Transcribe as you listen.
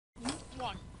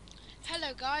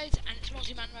Hello guys, and it's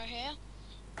MultiManamo here,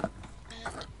 and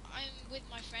I'm with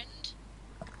my friend.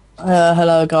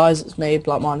 Hello guys, it's me,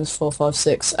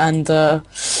 Black-456, and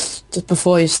just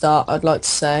before you start, I'd like to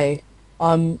say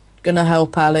I'm gonna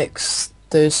help Alex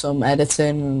do some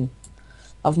editing, and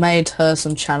I've made her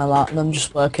some channel art, and I'm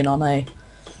just working on a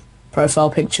profile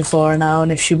picture for her now,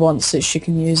 and if she wants it, she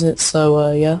can use it,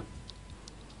 so yeah.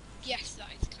 Yes, that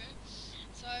is true.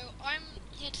 So I'm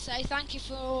here to say thank you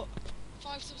for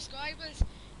 5 subscribers.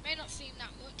 May not seem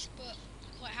that much, but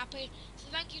I'm quite happy. So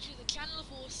thank you to the Channel of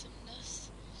Awesomeness,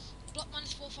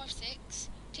 Block-456,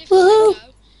 Tiff Woohoo!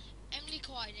 Psycho, Emily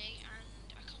Quiney,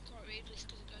 and I can't quite read this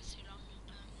because it goes too long.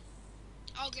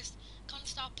 August, can't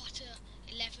start Potter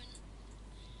 11.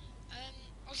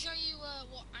 I'll show you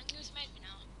what Angular's made me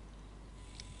now.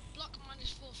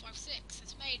 Block-456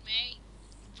 has made me.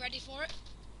 Ready for it?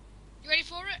 You ready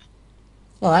for it?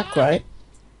 Well, that's Ah! great.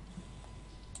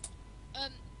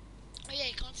 Oh yeah,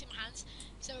 you can't see my hands.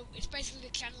 So it's basically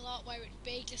the channel art where it'd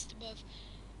be just above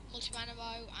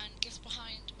MultiManamo and just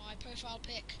behind my profile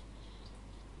pic.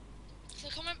 So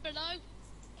comment below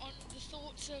on the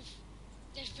thoughts of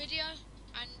this video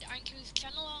and Anku's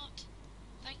channel art.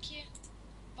 Thank you.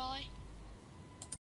 Bye.